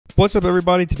What's up,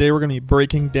 everybody? Today we're going to be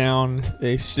breaking down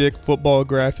a sick football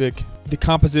graphic. The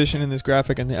composition in this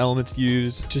graphic and the elements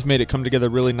used just made it come together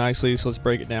really nicely, so let's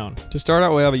break it down. To start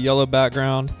out, we have a yellow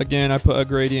background. Again, I put a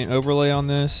gradient overlay on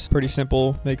this. Pretty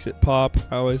simple, makes it pop.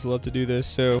 I always love to do this.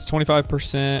 So it's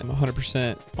 25%,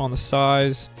 100% on the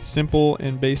size. Simple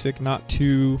and basic, not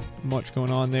too much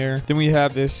going on there. Then we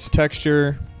have this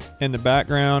texture in the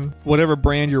background. Whatever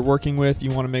brand you're working with, you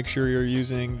want to make sure you're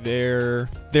using their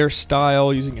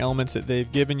style, using elements that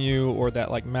they've given you or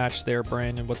that like match their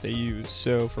brand and what they use.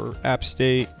 So for App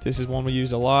State, this is one we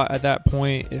used a lot at that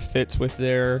point. It fits with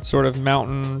their sort of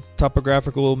mountain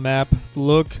topographical map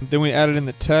look. Then we added in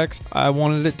the text. I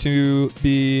wanted it to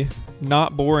be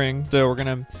not boring, so we're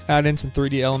gonna add in some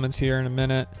 3D elements here in a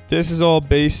minute. This is all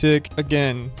basic.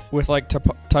 Again, with like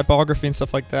typography and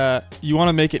stuff like that, you want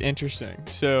to make it interesting.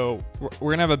 So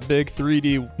we're gonna have a big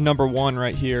 3D number 1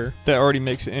 right here that already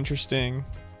makes it interesting.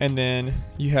 And then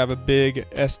you have a big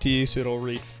ST, so it'll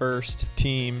read First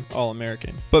Team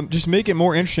All-American. But just make it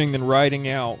more interesting than writing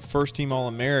out First Team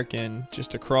All-American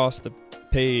just across the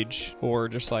page or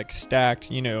just like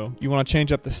stacked. You know, you want to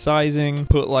change up the sizing,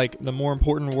 put like the more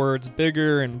important words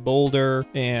bigger and bolder,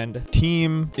 and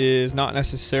team is not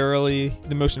necessarily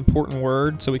the most important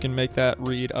word, so we can make that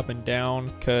read up and down,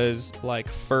 because like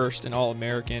First and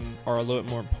All-American are a little bit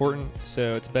more important, so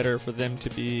it's better for them to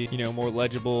be, you know, more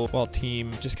legible, while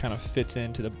team just kind of fits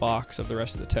into the box of the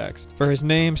rest of the text. For his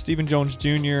name, Stephen Jones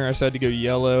Jr., I decided to go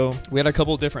yellow. We had a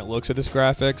couple different looks at this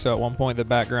graphic, so at one point the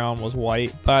background was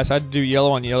white, but I decided to do yellow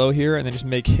on yellow here and then just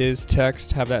make his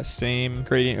text have that same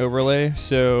gradient overlay.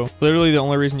 So literally the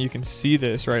only reason you can see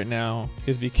this right now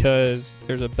is because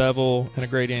there's a bevel and a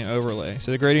gradient overlay. So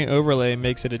the gradient overlay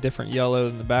makes it a different yellow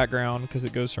than the background, because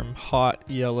it goes from hot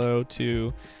yellow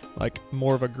to like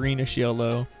more of a greenish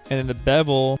yellow, and then the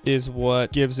bevel is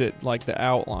what gives it like the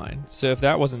outline. So if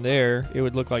that wasn't there, it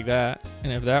would look like that,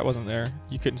 and if that wasn't there,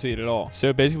 you couldn't see it at all.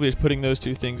 So basically just putting those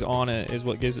two things on it is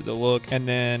what gives it the look. And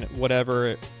then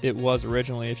whatever it was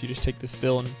originally, if you just take the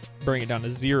fill and bring it down to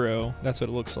 0, that's what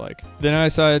it looks like. Then I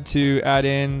decided to add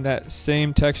in that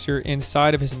same texture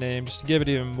inside of his name just to give it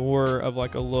even more of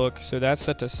like a look. So that's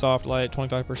set to soft light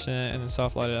 25% and then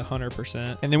soft light at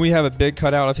 100%. And then we have a big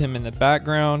cutout of him in the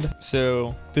background.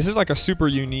 So this is like a super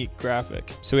unique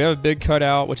graphic. So we have a big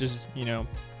cutout, which is, you know,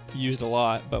 used a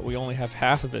lot, but we only have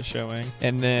half of it showing.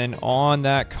 And then on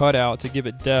that cutout, to give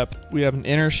it depth, we have an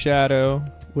inner shadow,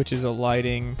 which is a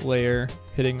lighting layer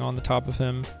hitting on the top of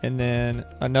him, and then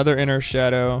another inner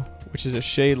shadow, which is a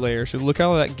shade layer. So look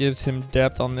how that gives him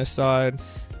depth on this side,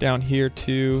 down here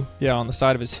too, yeah, on the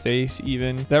side of his face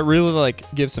even. That really like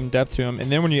gives some depth to him.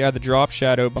 And then when you add the drop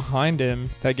shadow behind him,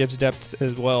 that gives depth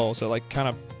as well, so like kind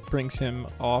of brings him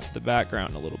off the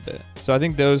background a little bit. So I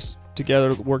think those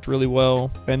together worked really well.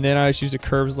 And then I just used a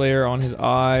curves layer on his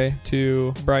eye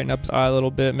to brighten up his eye a little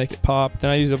bit, make it pop. Then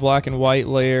I used a black and white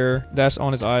layer that's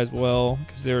on his eye as well,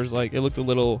 because there was like, it looked a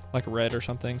little like red or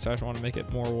something, so I just want to make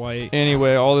it more white.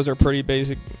 Anyway, all those are pretty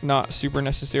basic, not super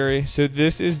necessary. So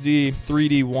this is the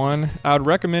 3D one. I would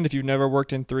recommend, if you've never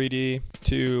worked in 3D,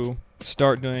 to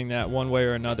start doing that one way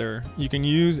or another. You can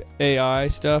use AI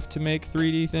stuff to make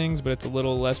 3D things, but it's a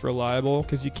little less reliable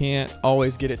because you can't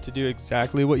always get it to do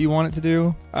exactly what you want it to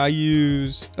do. I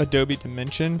use Adobe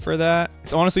Dimension for that.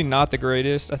 It's honestly not the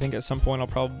greatest. I think at some point I'll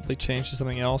probably change to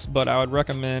something else, but I would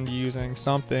recommend using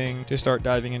something to start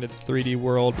diving into the 3D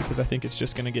world, because I think it's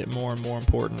just going to get more and more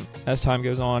important as time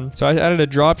goes on. So I added a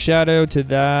drop shadow to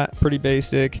that, pretty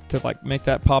basic, to like make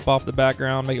that pop off the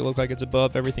background, make it look like it's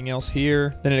above everything else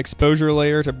here. Then an exposure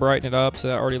layer to brighten it up, so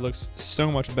that already looks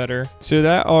so much better. So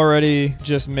that already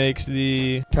just makes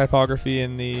the typography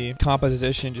and the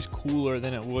composition just cooler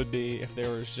than it would be if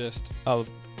there was just a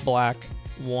black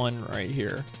one right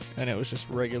here and it was just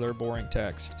regular boring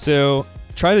text. So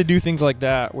try to do things like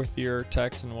that with your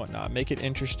text and whatnot. Make it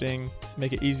interesting,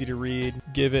 make it easy to read,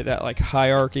 give it that like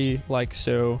hierarchy, like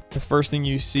so the first thing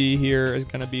you see here is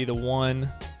going to be the 1,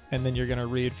 and then you're going to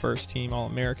read First Team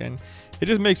All-American. It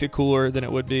just makes it cooler than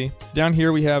it would be. Down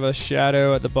here we have a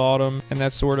shadow at the bottom, and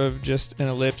that's sort of just an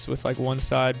ellipse with like one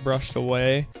side brushed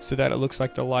away, so that it looks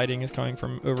like the lighting is coming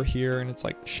from over here and it's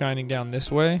like shining down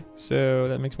this way. So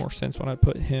that makes more sense when I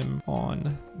put him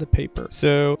on the paper.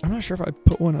 So I'm not sure if I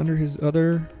put one under his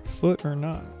other foot or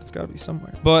not. It's got to be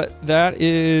somewhere. But that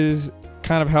is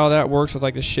kind of how that works with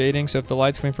like the shading. So if the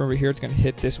light's coming from over here, it's going to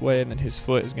hit this way, and then his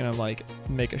foot is going to like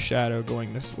make a shadow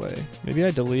going this way. Maybe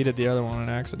I deleted the other one on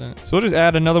accident. So we'll just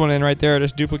add another one in right there. I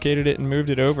just duplicated it and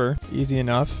moved it over. Easy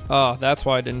enough. Oh, that's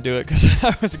why I didn't do it, because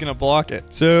I was going to block it.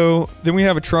 So then we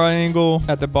have a triangle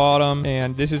at the bottom,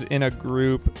 and this is in a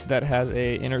group that has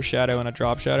a inner shadow and a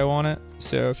drop shadow on it.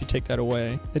 So if you take that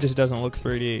away, it just doesn't look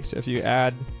 3D. So if you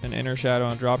add an inner shadow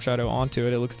and drop shadow onto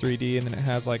it, it looks 3D, and then it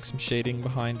has like some shading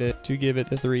behind it to give it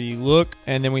the 3D look.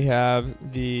 And then we have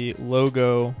the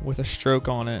logo with a stroke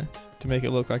on it to make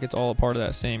it look like it's all a part of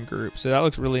that same group. So that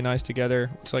looks really nice together.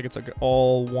 Looks like it's like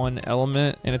all one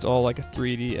element, and it's all like a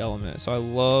 3D element. So I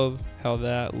love how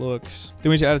that looks. Then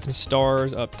we just added some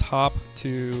stars up top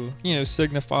to, you know,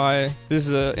 signify this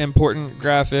is an important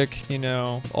graphic, you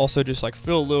know. Also just like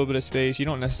fill a little bit of space. You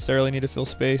don't necessarily need to fill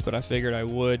space, but I figured I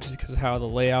would just because of how the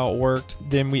layout worked.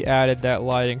 Then we added that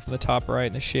lighting from the top right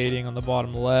and the shading on the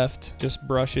bottom left, just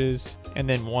brushes. And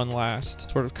then one last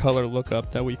sort of color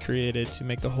lookup that we created to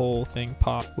make the whole thing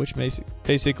pop, which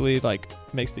basically like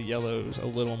makes the yellows a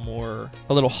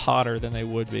little hotter than they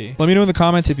would be. Let me know in the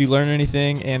comments if you learned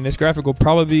anything, and this graphic will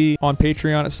probably be on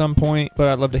Patreon at some point, but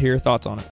I'd love to hear your thoughts on it.